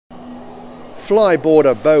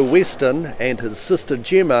Flyboarder Beau Weston and his sister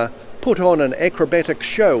Gemma put on an acrobatic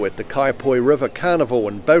show at the Kaiapoi River Carnival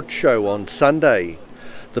and Boat Show on Sunday.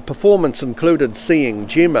 The performance included seeing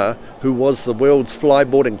Gemma, who was the world's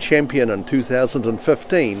flyboarding champion in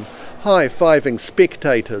 2015, high-fiving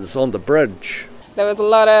spectators on the bridge. There was a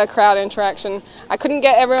lot of crowd interaction. I couldn't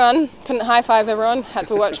high-five everyone, had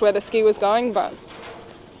to watch where the ski was going, but...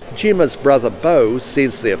 Gemma's brother Beau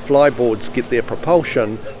says their flyboards get their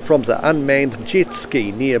propulsion from the unmanned jet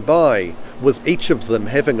ski nearby, with each of them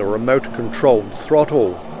having a remote-controlled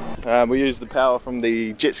throttle. We use the power from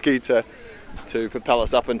the jet ski to propel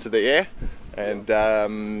us up into the air, and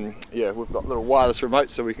yeah, we've got little wireless remotes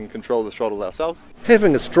so we can control the throttle ourselves.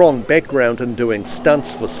 Having a strong background in doing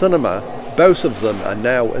stunts for cinema, both of them are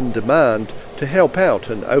now in demand to help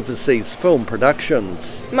out in overseas film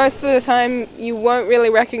productions. Most of the time you won't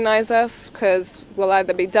really recognise us because we'll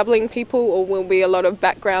either be doubling people or we'll be a lot of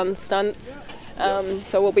background stunts.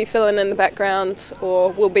 So we'll be filling in the background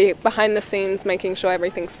or we'll be behind the scenes making sure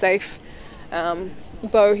everything's safe.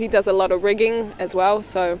 Beau, he does a lot of rigging as well,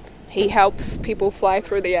 so he helps people fly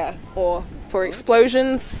through the air or for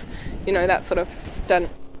explosions, you know, that sort of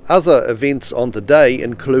stunt. Other events on the day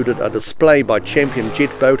included a display by champion jet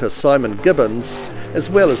boater Simon Gibbons, as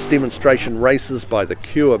well as demonstration races by the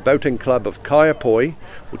Cure Boating Club of Kaiapoi,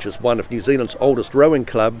 which is one of New Zealand's oldest rowing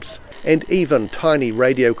clubs, and even tiny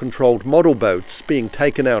radio-controlled model boats being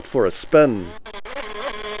taken out for a spin.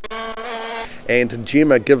 And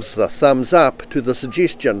Gemma gives the thumbs up to the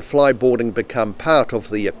suggestion flyboarding become part of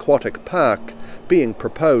the aquatic park being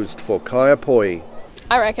proposed for Kaiapoi.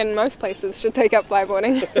 I reckon most places should take up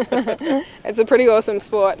flyboarding. It's a pretty awesome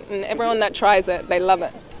sport and everyone that tries it, they love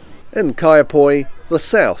it. In Kaiapoi, the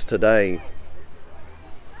South today.